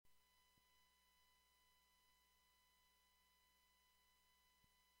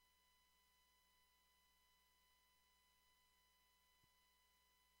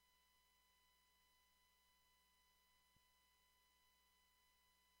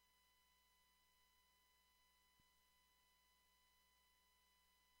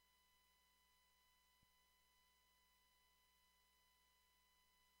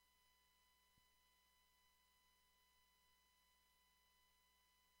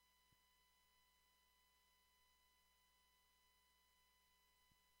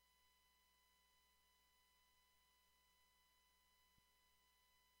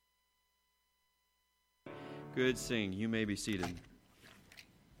Good singing. You may be seated.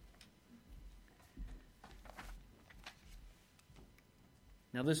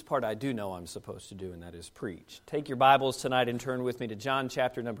 Now, this part I do know I'm supposed to do, and that is preach. Take your Bibles tonight and turn with me to John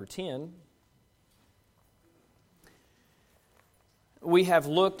chapter number 10. We have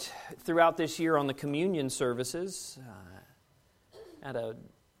looked throughout this year on the communion services at a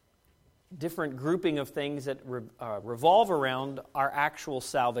different grouping of things that revolve around our actual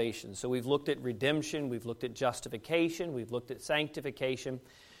salvation. So we've looked at redemption, we've looked at justification, we've looked at sanctification.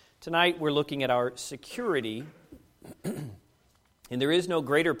 Tonight we're looking at our security. And there is no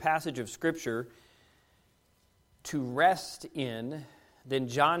greater passage of Scripture to rest in than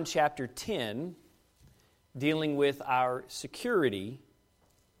John chapter 10, dealing with our security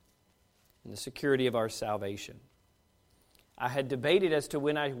and the security of our salvation. I had debated as to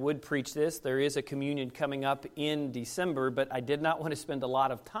when I would preach this. There is a communion coming up in December, but I did not want to spend a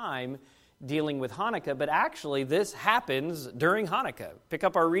lot of time dealing with Hanukkah. But actually, this happens during Hanukkah. Pick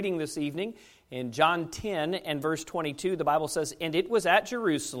up our reading this evening. In John 10 and verse 22, the Bible says, "And it was at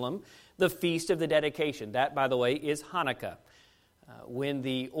Jerusalem, the feast of the dedication." That, by the way, is Hanukkah. When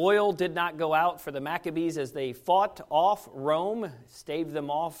the oil did not go out for the Maccabees as they fought off Rome, staved them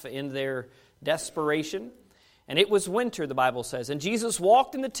off in their desperation. And it was winter, the Bible says. "And Jesus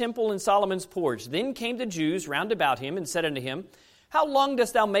walked in the temple in Solomon's porch. Then came the Jews round about him and said unto him, How long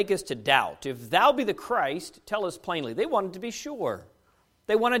dost thou make us to doubt? If thou be the Christ, tell us plainly." They wanted to be sure.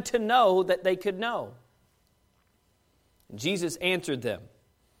 They wanted to know that they could know. And Jesus answered them,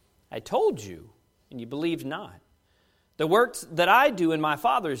 "I told you, and you believed not. The works that I do in my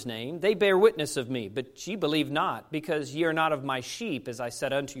Father's name, they bear witness of me. But ye believe not, because ye are not of my sheep. As I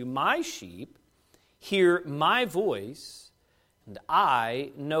said unto you, my sheep hear my voice, and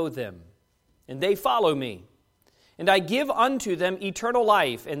I know them, and they follow me. And I give unto them eternal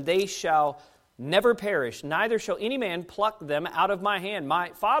life, and they shall never perish, neither shall any man pluck them out of my hand.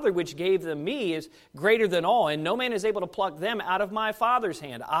 My Father which gave them me is greater than all, and no man is able to pluck them out of my Father's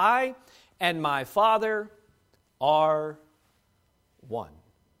hand. I and my Father are one."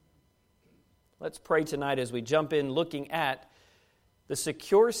 Let's pray tonight as we jump in looking at the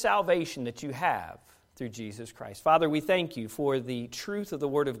secure salvation that you have through Jesus Christ. Father, we thank you for the truth of the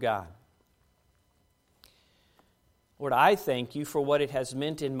Word of God. Lord, I thank you for what it has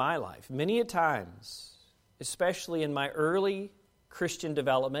meant in my life. Many a times, especially in my early Christian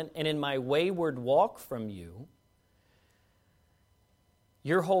development and in my wayward walk from you,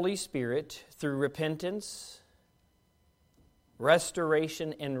 your Holy Spirit, through repentance,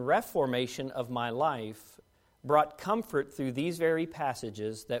 restoration, and reformation of my life, brought comfort through these very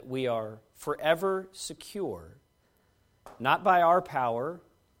passages that we are forever secure, not by our power,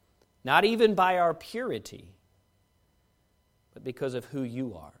 not even by our purity, but because of who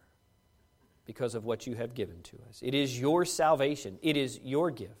you are, because of what you have given to us. It is your salvation, it is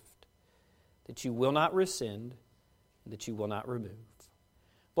your gift that you will not rescind, that you will not remove.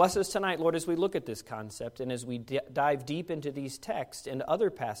 Bless us tonight, Lord, as we look at this concept and as we dive deep into these texts and other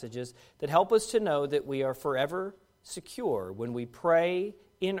passages that help us to know that we are forever secure when we pray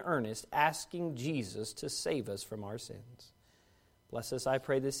in earnest, asking Jesus to save us from our sins. Bless us, I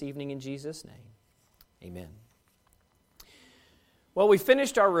pray, this evening in Jesus' name. Amen. Well, we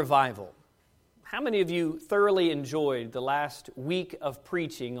finished our revival. How many of you thoroughly enjoyed the last week of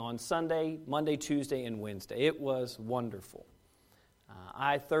preaching on Sunday, Monday, Tuesday, and Wednesday? It was wonderful.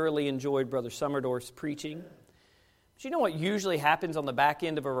 I thoroughly enjoyed Brother Summerdorf's preaching. But you know what usually happens on the back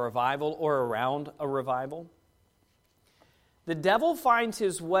end of a revival or around a revival? The devil finds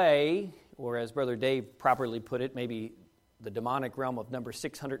his way, or as Brother Dave properly put it, maybe the demonic realm of number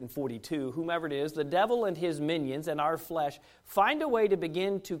 642, whomever it is, the devil and his minions and our flesh find a way to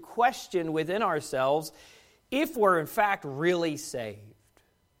begin to question within ourselves if we're in fact really saved.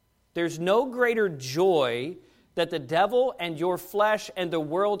 There's no greater joy that the devil and your flesh and the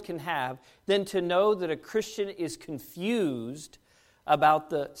world can have than to know that a Christian is confused about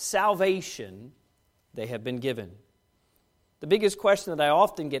the salvation they have been given. The biggest question that I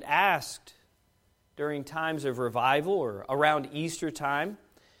often get asked during times of revival or around Easter time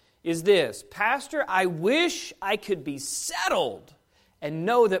is this: "Pastor, I wish I could be settled and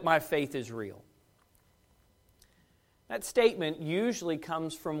know that my faith is real." That statement usually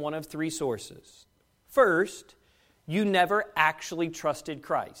comes from one of three sources. First, you never actually trusted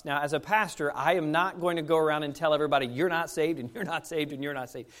Christ. Now, as a pastor, I am not going to go around and tell everybody you're not saved and you're not saved and you're not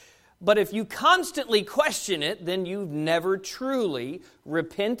saved. But if you constantly question it, then you've never truly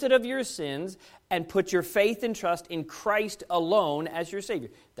repented of your sins and put your faith and trust in Christ alone as your Savior.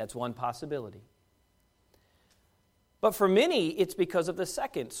 That's one possibility. But for many, it's because of the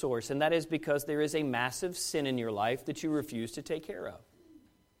second source, and that is because there is a massive sin in your life that you refuse to take care of.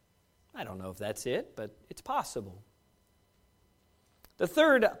 I don't know if that's it, but it's possible. The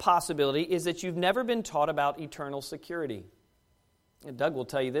third possibility is that you've never been taught about eternal security. And Doug will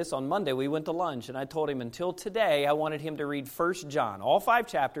tell you this. On Monday, we went to lunch, and I told him until today, I wanted him to read 1 John, all 5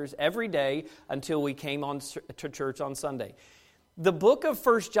 chapters, every day until we came to church on Sunday. The book of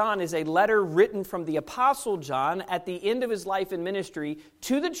 1 John is a letter written from the Apostle John at the end of his life and ministry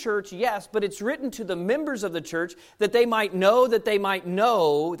to the church, yes, but it's written to the members of the church that they might know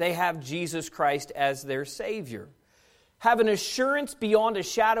they have Jesus Christ as their Savior. Have an assurance beyond a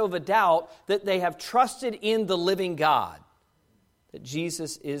shadow of a doubt that they have trusted in the living God, that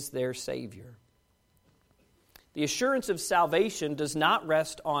Jesus is their Savior. The assurance of salvation does not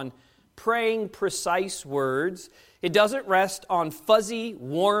rest on praying precise words. It doesn't rest on fuzzy,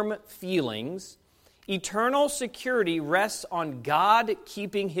 warm feelings. Eternal security rests on God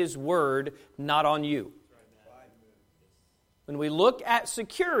keeping His word, not on you. When we look at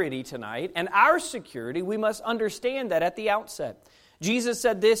security tonight and our security, we must understand that at the outset. Jesus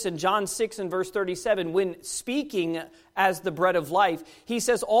said this in John 6 and verse 37, when speaking as the bread of life, He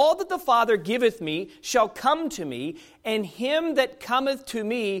says, "All that the Father giveth me shall come to me, and him that cometh to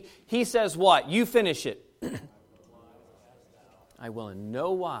me," He says what? You finish it. "I will in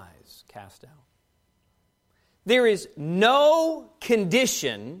no wise cast out." There is no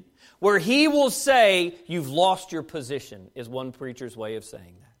condition where He will say, "You've lost your position," is one preacher's way of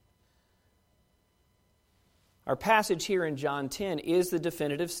saying that. Our passage here in John 10 is the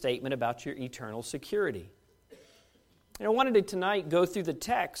definitive statement about your eternal security. And I wanted to tonight go through the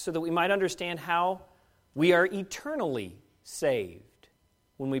text so that we might understand how we are eternally saved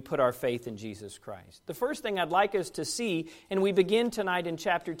when we put our faith in Jesus Christ. The first thing I'd like us to see, and we begin tonight in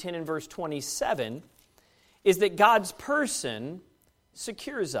chapter 10 and verse 27, is that God's person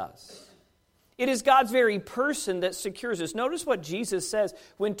secures us. It is God's very person that secures us. Notice what Jesus says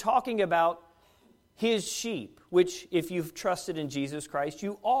when talking about His sheep, which if you've trusted in Jesus Christ,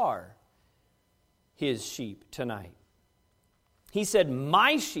 you are His sheep tonight. He said,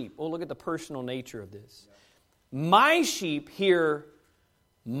 "My sheep," oh, look at the personal nature of this. "My sheep hear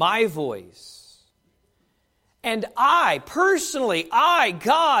my voice. And I, personally, I,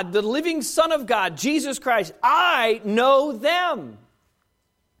 God, the living Son of God, Jesus Christ, I know them."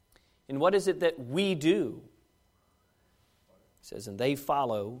 And what is it that we do? It says, "And they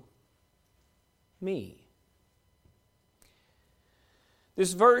follow me."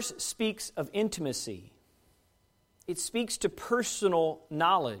 This verse speaks of intimacy. It speaks to personal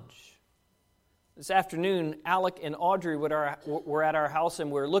knowledge. This afternoon, Alec and Audrey were at our house,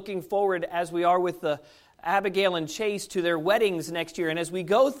 and we're looking forward, as we are with the Abigail and Chase, to their weddings next year. And as we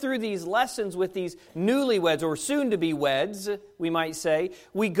go through these lessons with these newlyweds, or soon-to-be weds, we might say,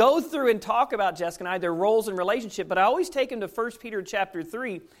 we go through and talk about, Jessica and I, their roles in relationship. But I always take them to 1 Peter chapter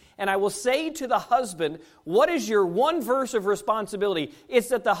 3, and I will say to the husband, what is your one verse of responsibility? It's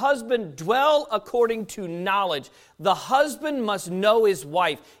that the husband dwell according to knowledge. The husband must know his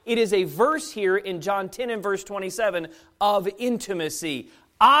wife. It is a verse here in John 10 and verse 27 of intimacy.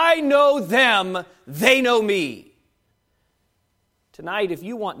 I know them, they know me. Tonight, if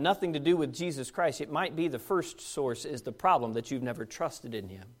you want nothing to do with Jesus Christ, it might be the first source is the problem, that you've never trusted in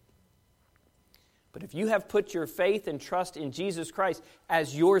Him. But if you have put your faith and trust in Jesus Christ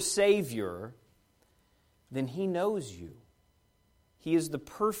as your Savior, then He knows you. He is the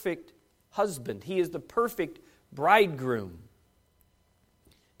perfect husband. He is the perfect bridegroom.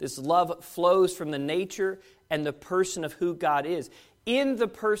 This love flows from the nature and the person of who God is, in the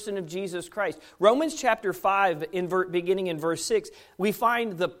person of Jesus Christ. Romans chapter 5, beginning in verse 6, we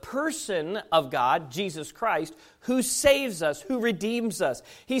find the person of God, Jesus Christ, who saves us, who redeems us.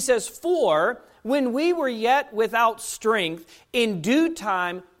 He says, "For when we were yet without strength, in due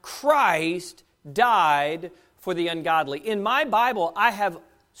time Christ died for the ungodly." In my Bible, I have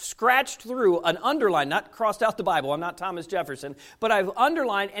scratched through an underline, not crossed out the Bible, I'm not Thomas Jefferson, but I've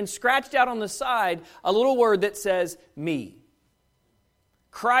underlined and scratched out on the side a little word that says, "me."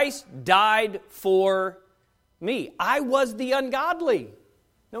 Christ died for me. I was the ungodly.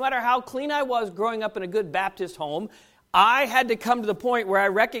 No matter how clean I was growing up in a good Baptist home, I had to come to the point where I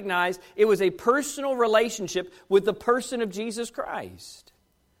recognized it was a personal relationship with the person of Jesus Christ.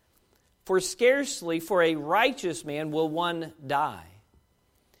 For scarcely for a righteous man will one die.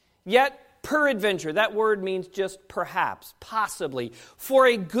 Yet, peradventure, that word means just perhaps, possibly. For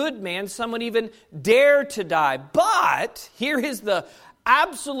a good man, someone even dare to die. But, here is the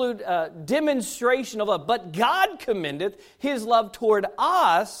absolute demonstration of love. But God commendeth His love toward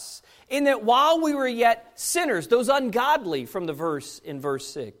us, in that while we were yet sinners, those ungodly from the verse in verse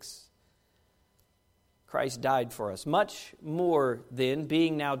 6, Christ died for us. Much more then,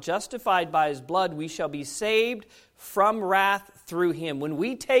 being now justified by His blood, we shall be saved from wrath through Him. When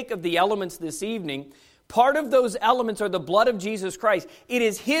we take of the elements this evening, part of those elements are the blood of Jesus Christ. It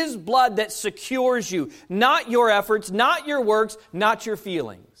is His blood that secures you, not your efforts, not your works, not your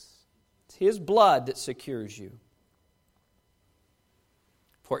feelings. It's His blood that secures you.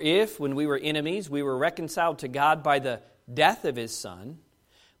 For if, when we were enemies, we were reconciled to God by the death of His Son,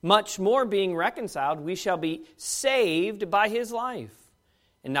 much more being reconciled, we shall be saved by His life.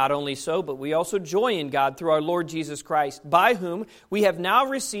 And not only so, but we also joy in God through our Lord Jesus Christ, by whom we have now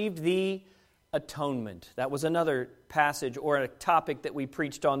received the atonement. That was another passage or a topic that we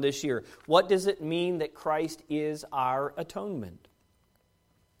preached on this year. What does it mean that Christ is our atonement?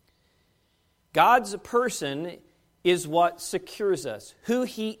 God's person is what secures us, who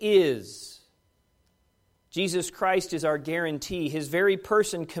He is. Jesus Christ is our guarantee. His very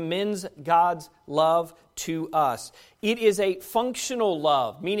person commends God's love to us. It is a functional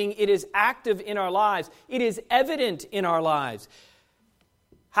love, meaning it is active in our lives. It is evident in our lives.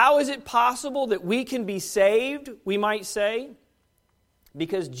 How is it possible that we can be saved, we might say?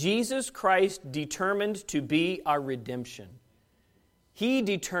 Because Jesus Christ determined to be our redemption. He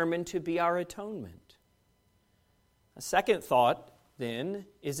determined to be our atonement. A second thought, then,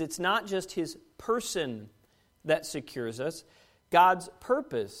 is it's not just His person that secures us. God's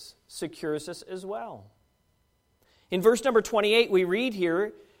purpose secures us as well. In verse number 28, we read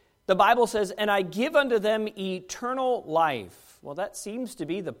here, the Bible says, "And I give unto them eternal life." Well, that seems to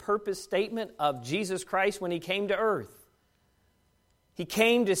be the purpose statement of Jesus Christ when He came to earth. He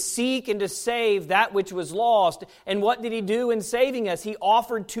came to seek and to save that which was lost. And what did He do in saving us? He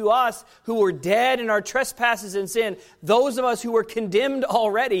offered to us who were dead in our trespasses and sin, those of us who were condemned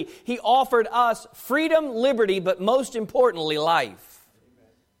already, He offered us freedom, liberty, but most importantly, life.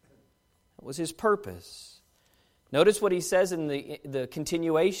 That was His purpose. Notice what He says in the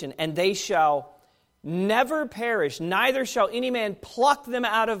continuation, "And they shall never perish, neither shall any man pluck them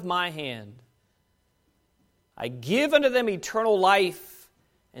out of my hand. I give unto them eternal life,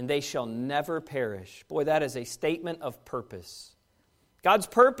 and they shall never perish." Boy, that is a statement of purpose. God's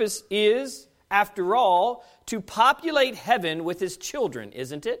purpose is, after all, to populate heaven with His children,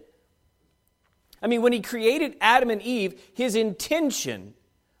 isn't it? I mean, when He created Adam and Eve, His intention,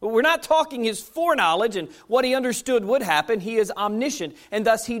 we're not talking His foreknowledge and what He understood would happen. He is omniscient, and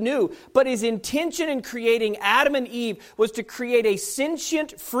thus He knew. But His intention in creating Adam and Eve was to create a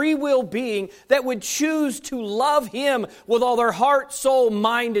sentient, free will being that would choose to love Him with all their heart, soul,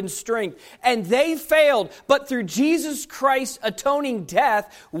 mind, and strength. And they failed. But through Jesus Christ's atoning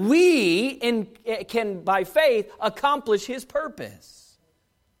death, we can, by faith, accomplish His purpose.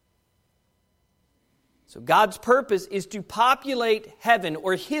 So God's purpose is to populate heaven,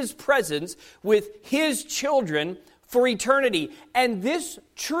 or His presence, with His children for eternity. And this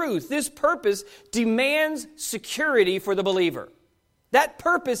truth, this purpose, demands security for the believer. That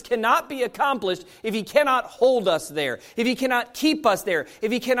purpose cannot be accomplished if He cannot hold us there, if He cannot keep us there, if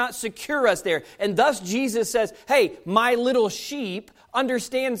He cannot secure us there. And thus Jesus says, hey, my little sheep,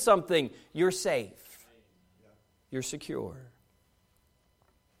 understand something. You're safe. You're secure.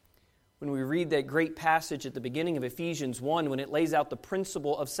 When we read that great passage at the beginning of Ephesians 1, when it lays out the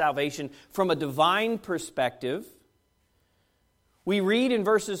principle of salvation from a divine perspective, we read in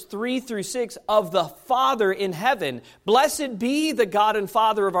verses 3 through 6 of the Father in heaven, "Blessed be the God and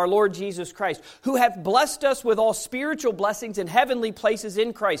Father of our Lord Jesus Christ, who hath blessed us with all spiritual blessings in heavenly places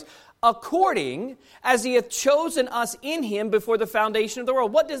in Christ, according as He hath chosen us in Him before the foundation of the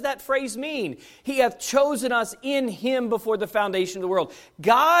world." What does that phrase mean? He hath chosen us in Him before the foundation of the world.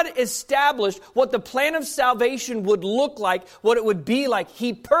 God established what the plan of salvation would look like, what it would be like.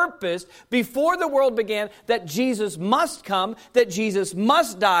 He purposed before the world began that Jesus must come, that Jesus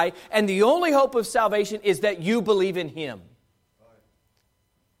must die, and the only hope of salvation is that you believe in Him.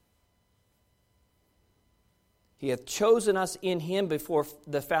 He hath chosen us in Him before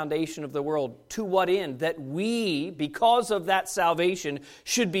the foundation of the world. To what end? That we, because of that salvation,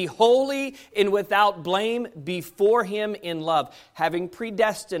 should be holy and without blame before Him in love, having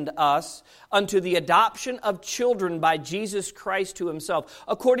predestined us unto the adoption of children by Jesus Christ to Himself,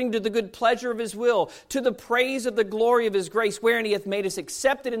 according to the good pleasure of His will, to the praise of the glory of His grace, wherein He hath made us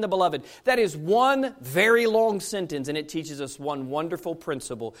accepted in the Beloved. That is one very long sentence, and it teaches us one wonderful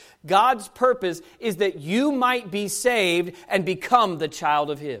principle. God's purpose is that you might be saved and become the child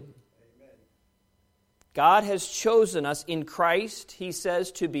of Him. Amen. God has chosen us in Christ, He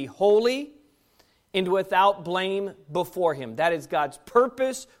says, to be holy and without blame before Him. That is God's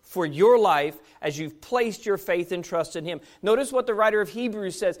purpose for your life as you've placed your faith and trust in Him. Notice what the writer of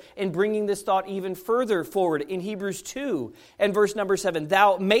Hebrews says in bringing this thought even further forward in Hebrews 2 and verse number 7.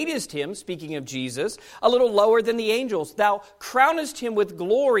 Thou madest Him, speaking of Jesus, a little lower than the angels. Thou crownest Him with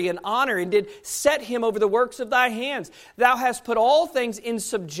glory and honor and did set Him over the works of thy hands. Thou hast put all things in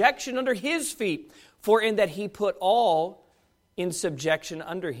subjection under His feet, for in that He put all in subjection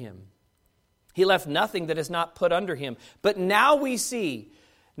under Him. He left nothing that is not put under Him. But now we see,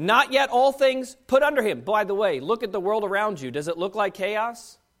 not yet all things put under Him. By the way, look at the world around you. Does it look like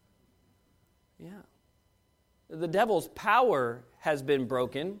chaos? Yeah. The devil's power has been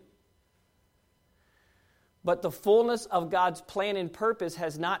broken. But the fullness of God's plan and purpose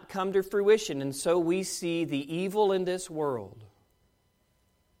has not come to fruition. And so we see the evil in this world.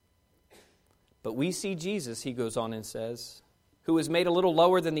 But we see Jesus, he goes on and says, who was made a little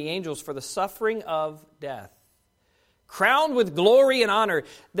lower than the angels for the suffering of death, crowned with glory and honor,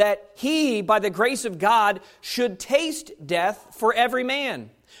 that He, by the grace of God, should taste death for every man.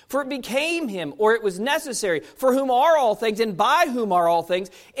 For it became Him, or it was necessary, for whom are all things, and by whom are all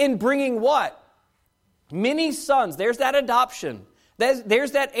things, in bringing what? Many sons. There's that adoption.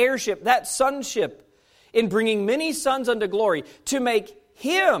 There's that heirship, that sonship. In bringing many sons unto glory, to make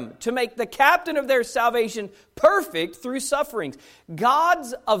Him, to make the captain of their salvation perfect through sufferings.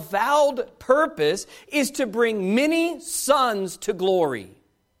 God's avowed purpose is to bring many sons to glory.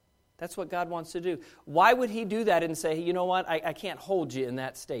 That's what God wants to do. Why would He do that and say, you know what, I can't hold you in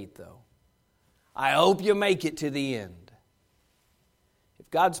that state though. I hope you make it to the end. If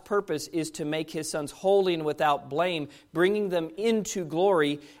God's purpose is to make His sons holy and without blame, bringing them into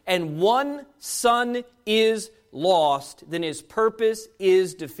glory, and one son is lost, then His purpose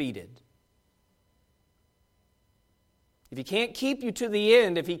is defeated. If He can't keep you to the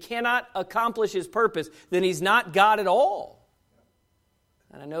end, if He cannot accomplish His purpose, then He's not God at all.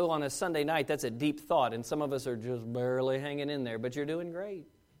 And I know on a Sunday night that's a deep thought, and some of us are just barely hanging in there, but you're doing great.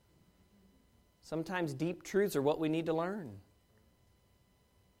 Sometimes deep truths are what we need to learn.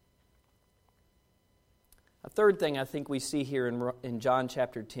 A third thing I think we see here in John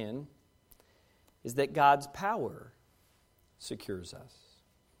chapter 10 is that God's power secures us.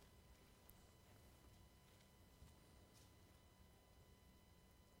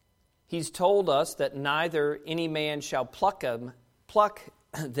 He's told us that neither any man shall pluck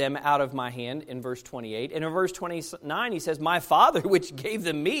them out of my hand in verse 28. And in verse 29 He says, my Father which gave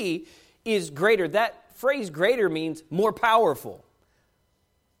them me is greater. That phrase greater means more powerful.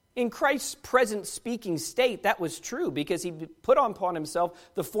 In Christ's present speaking state, that was true because He put upon Himself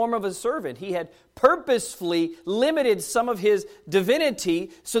the form of a servant. He had purposefully limited some of His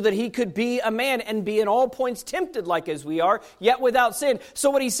divinity so that He could be a man and be in all points tempted like as we are, yet without sin. So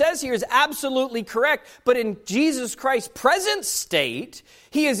what He says here is absolutely correct. But in Jesus Christ's present state,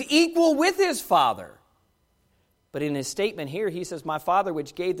 He is equal with His Father. But in His statement here, He says, my Father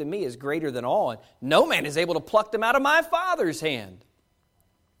which gave them me is greater than all, and no man is able to pluck them out of my Father's hand.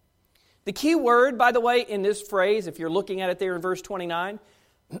 The key word, by the way, in this phrase, if you're looking at it there in verse 29,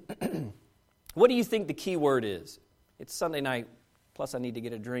 what do you think the key word is? It's Sunday night, plus I need to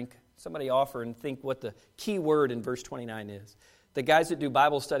get a drink. Somebody offer and think what the key word in verse 29 is. The guys that do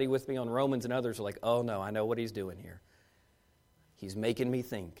Bible study with me on Romans and others are like, oh no, I know what he's doing here. He's making me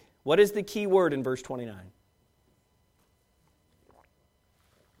think. What is the key word in verse 29?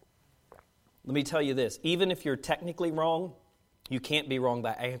 Let me tell you this. Even if you're technically wrong, you can't be wrong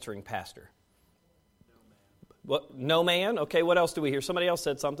by answering pastor. No man. What? No man? Okay, what else do we hear? Somebody else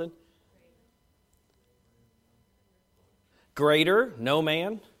said something. Greater, no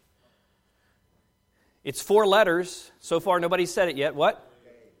man. It's 4 letters. So far, nobody's said it yet. What?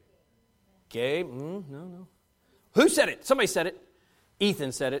 Gabe? No. Who said it? Somebody said it.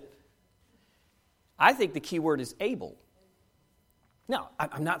 Ethan said it. I think the key word is able. Now,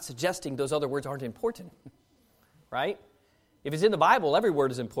 I'm not suggesting those other words aren't important, right? If it's in the Bible, every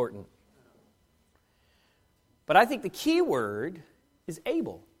word is important. But I think the key word is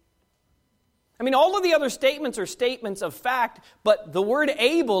able. I mean, all of the other statements are statements of fact, but the word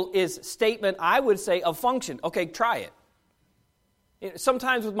able is statement, I would say, of function. Okay, try it.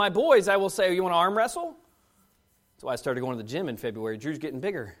 Sometimes with my boys, I will say, you want to arm wrestle? That's why I started going to the gym in February. Drew's getting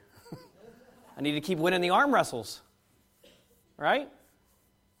bigger. I need to keep winning the arm wrestles. Right?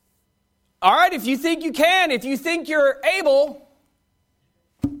 All right, if you think you can, if you think you're able,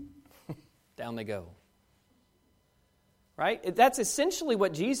 down they go. Right? That's essentially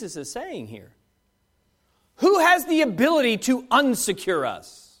what Jesus is saying here. Who has the ability to unsecure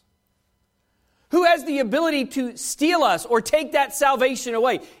us? Who has the ability to steal us or take that salvation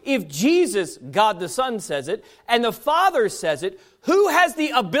away? If Jesus, God the Son, says it, and the Father says it, who has the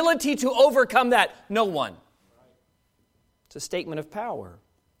ability to overcome that? No one. It's a statement of power.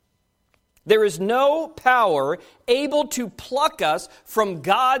 There is no power able to pluck us from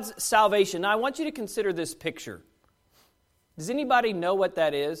God's salvation. Now, I want you to consider this picture. Does anybody know what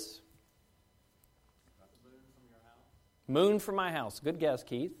that is? Moon from my house. Good guess,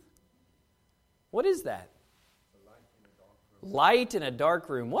 Keith. What is that? Light in a dark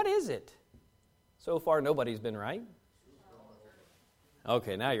room. What is it? So far, nobody's been right.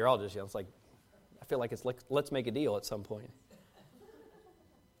 Okay, now you're all just yelling. It's like, I feel like it's let's make a deal at some point.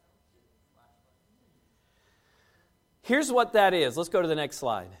 Here's what that is. Let's go to the next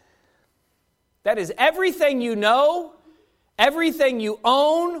slide. That is everything you know, everything you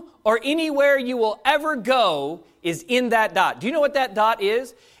own, or anywhere you will ever go is in that dot. Do you know what that dot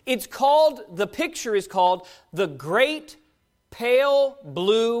is? The picture is called the Great Pale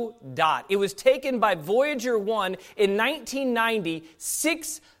Blue Dot. It was taken by Voyager 1 in 1990,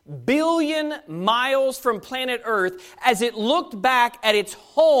 6 billion miles from planet Earth, as it looked back at its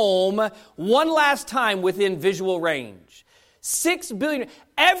home one last time within visual range. 6 billion.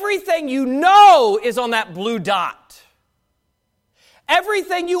 Everything you know is on that blue dot.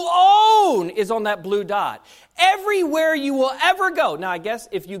 Everything you own is on that blue dot. Everywhere you will ever go. Now, I guess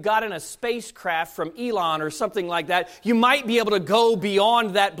if you got in a spacecraft from Elon or something like that, you might be able to go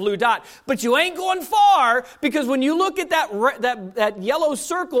beyond that blue dot. But you ain't going far, because when you look at that yellow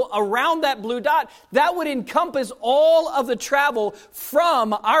circle around that blue dot, that would encompass all of the travel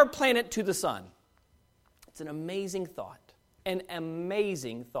from our planet to the sun. It's an amazing thought. An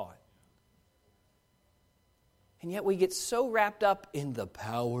amazing thought. And yet we get so wrapped up in the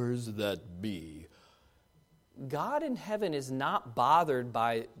powers that be. God in heaven is not bothered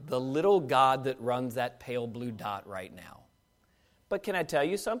by the little God that runs that pale blue dot right now. But can I tell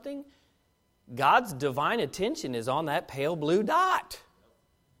you something? God's divine attention is on that pale blue dot.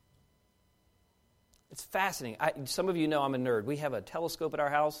 It's fascinating. Some of you know I'm a nerd. We have a telescope at our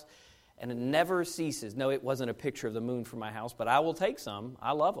house, and it never ceases. No, it wasn't a picture of the moon from my house, but I will take some.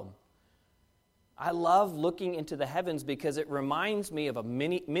 I love them. I love looking into the heavens because it reminds me of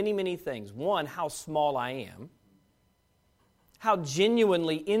many things. One, how small I am. How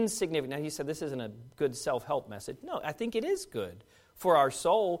genuinely insignificant. Now, you said this isn't a good self-help message. No, I think it is good for our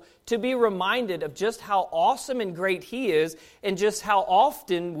soul to be reminded of just how awesome and great He is, and just how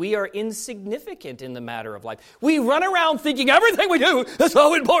often we are insignificant in the matter of life. We run around thinking everything we do is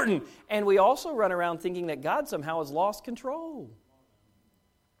so important. And we also run around thinking that God somehow has lost control.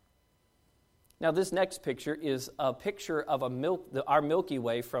 Now, this next picture is a picture of our Milky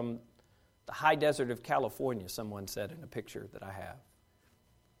Way from the high desert of California, someone said in a picture that I have.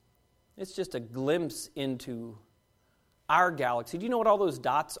 It's just a glimpse into our galaxy. Do you know what all those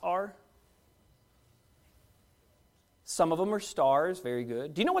dots are? Some of them are stars, very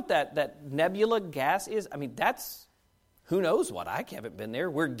good. Do you know what that nebula gas is? I mean, that's, who knows what? I haven't been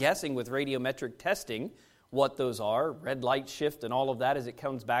there. We're guessing with radiometric testing what those are, red light shift and all of that as it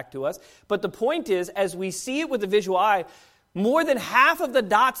comes back to us. But the point is, as we see it with the visual eye, more than half of the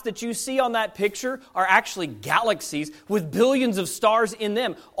dots that you see on that picture are actually galaxies with billions of stars in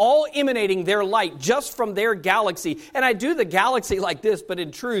them, all emanating their light just from their galaxy. And I do the galaxy like this, but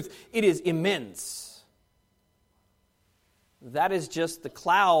in truth, it is immense. That is just the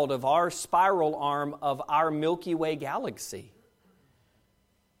cloud of our spiral arm of our Milky Way galaxy.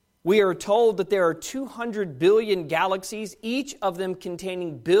 We are told that there are 200 billion galaxies, each of them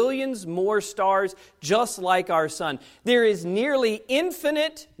containing billions more stars just like our sun. There is nearly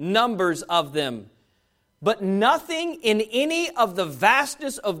infinite numbers of them. But nothing in any of the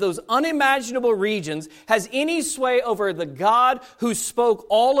vastness of those unimaginable regions has any sway over the God who spoke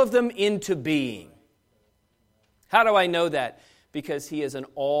all of them into being. How do I know that? Because He is an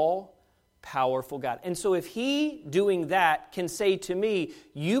all-powerful God. And so if He, doing that, can say to me,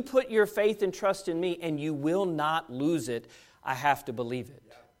 you put your faith and trust in me and you will not lose it, I have to believe it.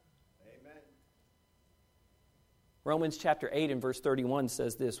 Yeah. Amen. Romans chapter 8 and verse 31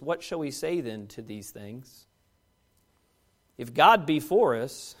 says this, what shall we say then to these things? If God be for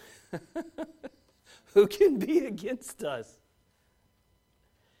us, who can be against us?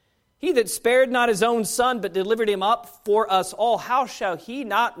 He that spared not His own Son, but delivered Him up for us all, how shall He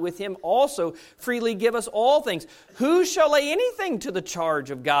not with Him also freely give us all things? Who shall lay anything to the charge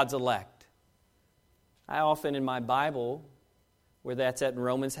of God's elect? I often in my Bible, where that's at in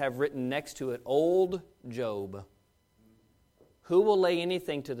Romans, have written next to it, old Job. Who will lay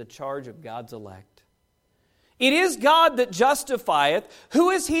anything to the charge of God's elect? It is God that justifieth.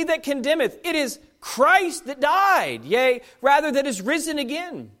 Who is he that condemneth? It is Christ that died, yea, rather that is risen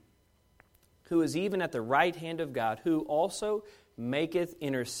again, who is even at the right hand of God, who also maketh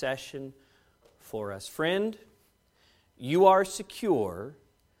intercession for us. Friend, you are secure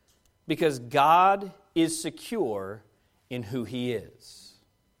because God is secure in who He is.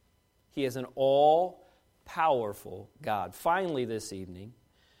 He is an all-powerful God. Finally, this evening,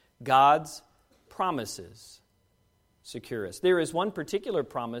 God's promises secure us. There is one particular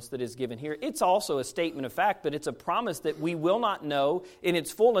promise that is given here. It's also a statement of fact, but it's a promise that we will not know in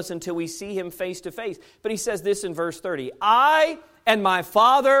its fullness until we see Him face to face. But He says this in verse 30, I and my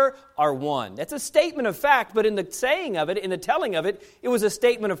Father are one. That's a statement of fact, but in the saying of it, in the telling of it, it was a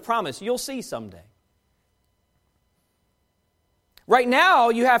statement of promise. You'll see someday. Right now,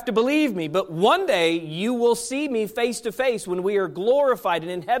 you have to believe me, but one day you will see me face to face when we are glorified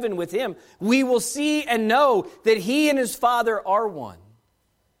and in heaven with Him. We will see and know that He and His Father are one.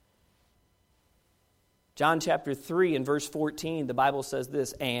 John chapter 3 and verse 14, the Bible says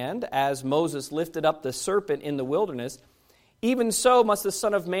this, and as Moses lifted up the serpent in the wilderness, even so must the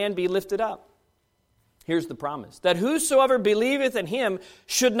Son of Man be lifted up. Here's the promise, that whosoever believeth in Him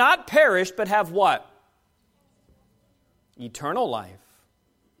should not perish, but have what? Eternal life.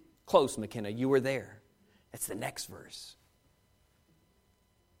 Close, McKenna. You were there. It's the next verse.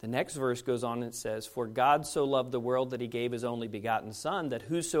 The next verse goes on and says, for God so loved the world that He gave His only begotten Son, that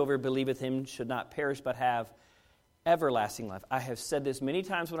whosoever believeth Him should not perish but have everlasting life. I have said this many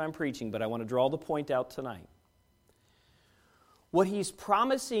times when I'm preaching, but I want to draw the point out tonight. What He's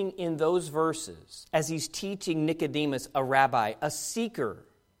promising in those verses, as He's teaching Nicodemus, a rabbi, a seeker,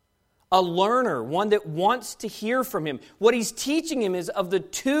 a learner, one that wants to hear from Him. What He's teaching him is of the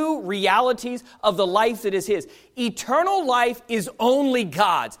two realities of the life that is His. Eternal life is only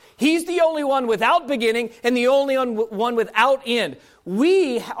God's. He's the only one without beginning and the only one without end.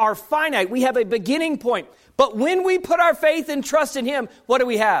 We are finite. We have a beginning point. But when we put our faith and trust in Him, what do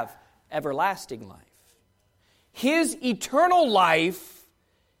we have? Everlasting life. His eternal life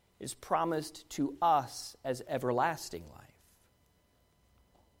is promised to us as everlasting life.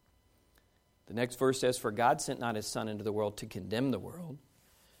 The next verse says, for God sent not His Son into the world to condemn the world,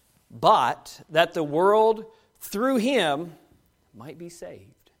 but that the world through Him might be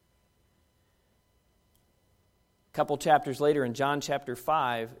saved. A couple chapters later in John chapter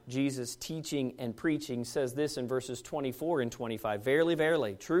 5, Jesus teaching and preaching says this in verses 24 and 25. Verily,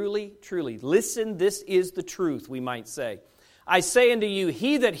 verily, truly, truly, listen, this is the truth, we might say. I say unto you,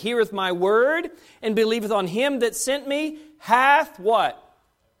 he that heareth my word and believeth on Him that sent me hath what?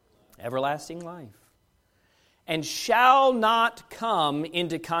 Everlasting life, and shall not come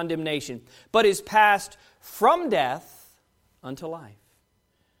into condemnation, but is passed from death unto life.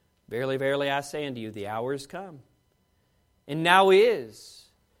 Verily, verily, I say unto you, the hour is come, and now is,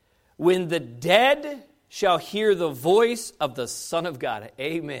 when the dead shall hear the voice of the Son of God.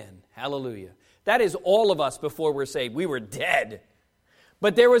 Amen. Hallelujah. That is all of us before we're saved. We were dead.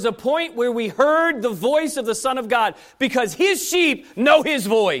 But there was a point where we heard the voice of the Son of God because His sheep know His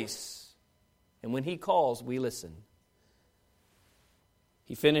voice. And when He calls, we listen.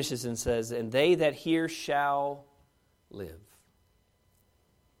 He finishes and says, and they that hear shall live.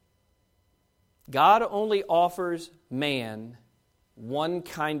 God only offers man one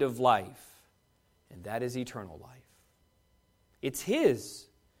kind of life, and that is eternal life. It's His.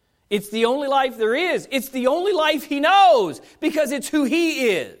 It's the only life there is. It's the only life He knows because it's who He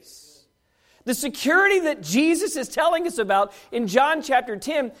is. The security that Jesus is telling us about in John chapter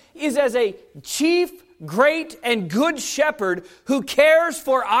 10 is as a chief, great, and good shepherd who cares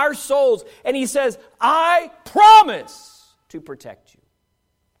for our souls. And He says, I promise to protect you.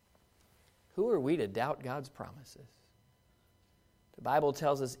 Who are we to doubt God's promises? The Bible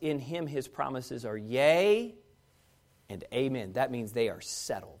tells us in Him His promises are yea and amen. That means they are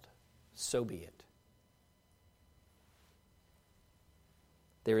settled. So be it.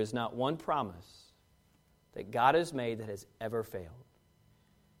 There is not one promise that God has made that has ever failed.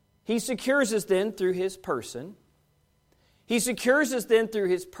 He secures us then through His person. He secures us then through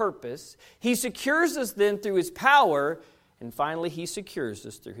His purpose. He secures us then through His power. And finally, He secures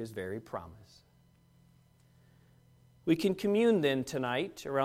us through His very promise. We can commune then tonight around